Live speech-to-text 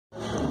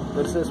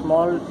There is a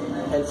small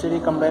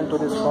LCD complaint to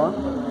this phone,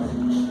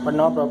 but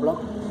no problem.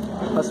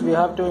 First we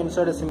have to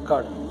insert a SIM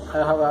card. I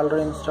have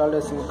already installed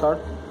a SIM card.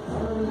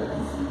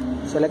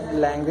 Select the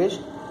language.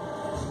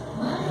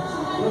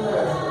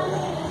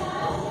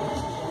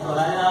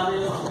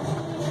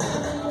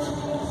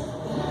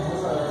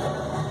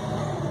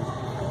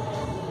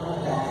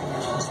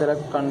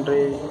 Select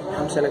country.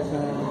 I'm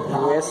selecting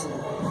US.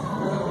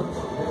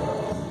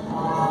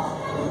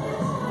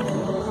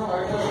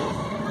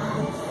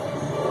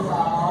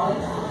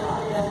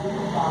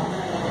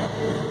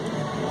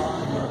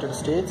 United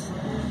States.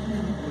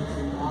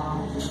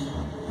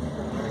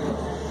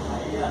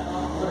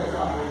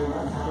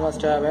 You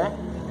must have a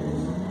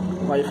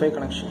Wi-Fi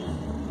connection.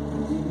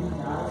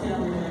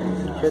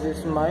 Here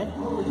is my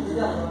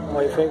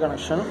Wi-Fi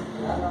connection.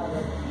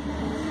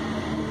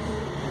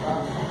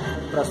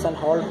 Press and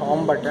hold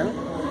home button.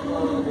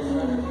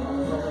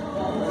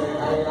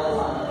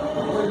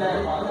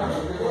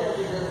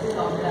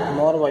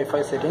 More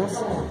Wi-Fi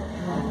settings.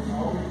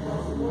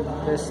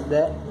 Press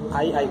the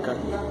I icon.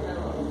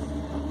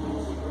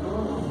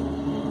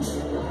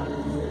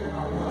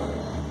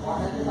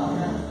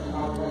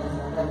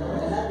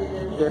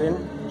 Here in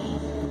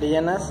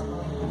DNS,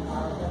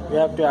 we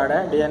have to add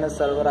a DNS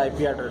server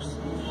IP address.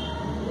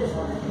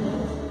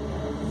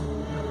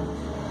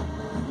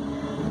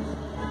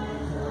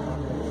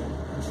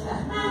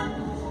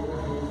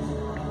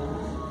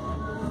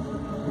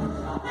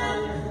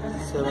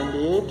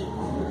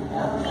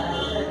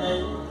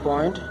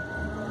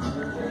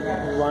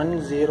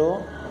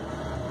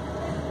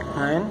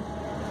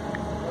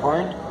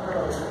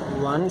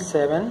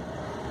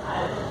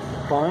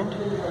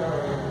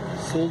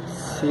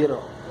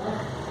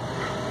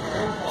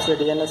 So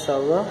DNS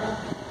server.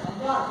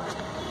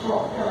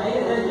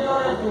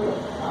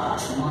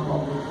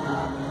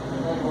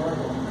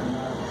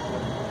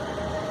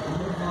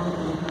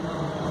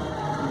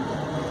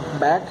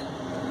 Back.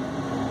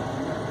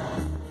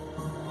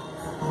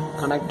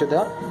 Connect to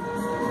the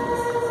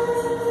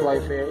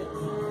Wi-Fi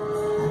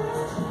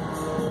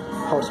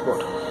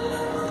hotspot.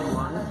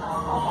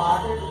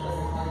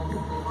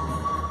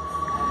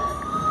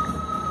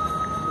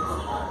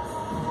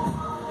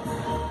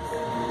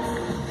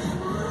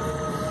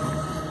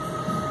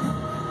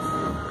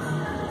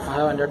 I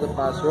have entered the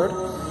password.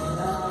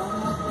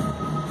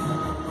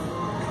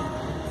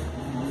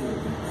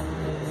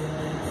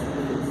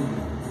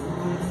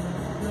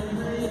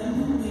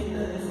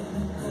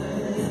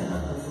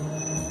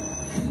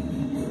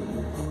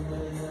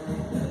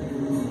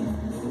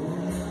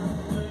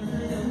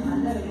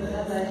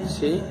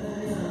 See,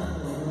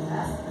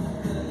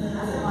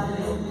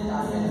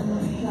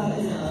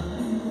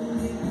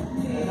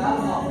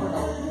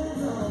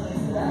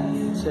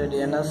 it's a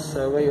DNS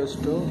server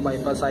used to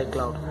bypass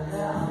iCloud.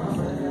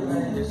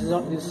 This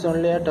is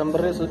only a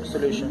temporary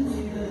solution.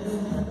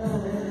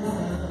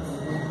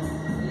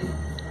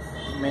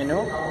 Menu.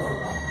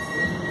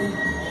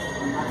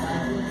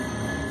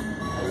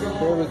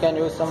 Here we can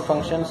use some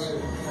functions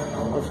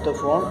of the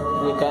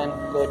phone. We can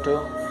go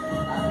to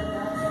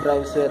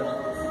browser,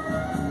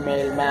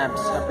 mail,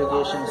 maps,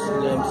 applications,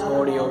 games,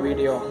 audio,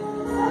 video,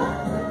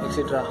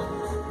 etc.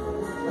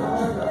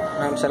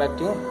 I am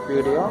selecting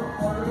video.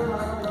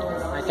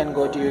 I can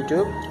go to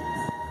YouTube.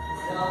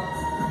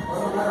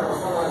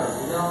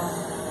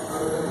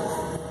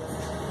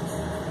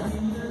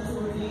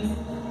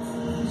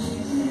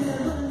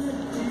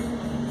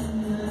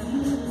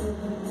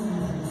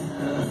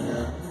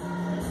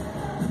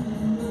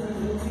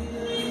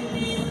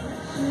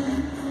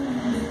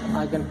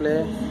 I can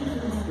play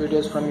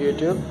videos from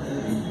YouTube.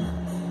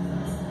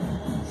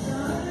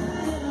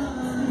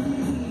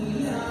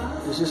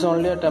 This is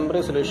only a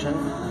temporary solution.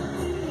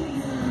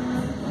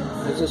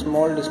 There is a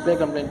small display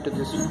complaint to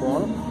this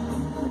phone.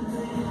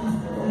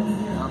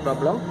 No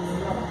problem.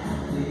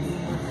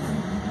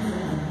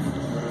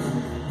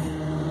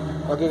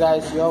 Okay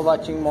guys, you are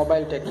watching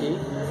Mobile Techie.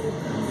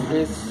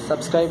 Please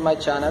subscribe my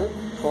channel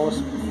for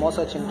more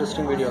such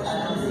interesting videos.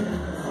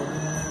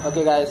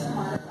 Okay guys,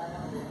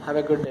 have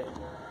a good day.